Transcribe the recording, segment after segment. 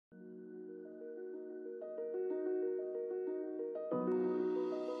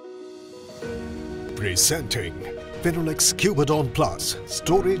Presenting Finolex Cubadon Plus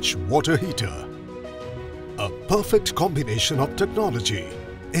Storage Water Heater. A perfect combination of technology,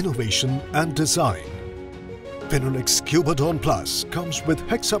 innovation and design. Finolex Cubadon Plus comes with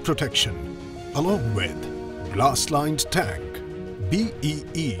Hexa protection along with glass-lined tank,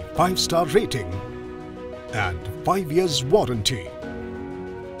 BEE 5-star rating and 5 years warranty.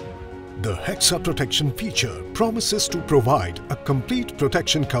 The Hexa protection feature promises to provide a complete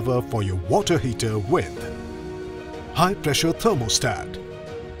protection cover for your water heater with high pressure thermostat,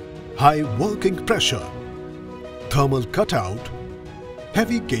 high working pressure, thermal cutout,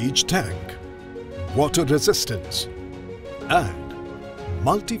 heavy gauge tank, water resistance and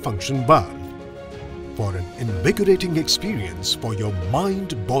multifunction valve for an invigorating experience for your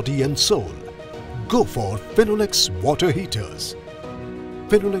mind, body and soul. Go for Finolex water heaters.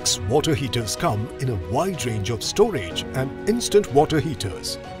 Finolex water heaters come in a wide range of storage and instant water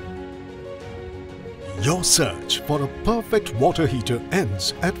heaters. Your search for a perfect water heater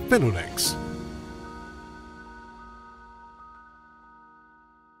ends at Finolex.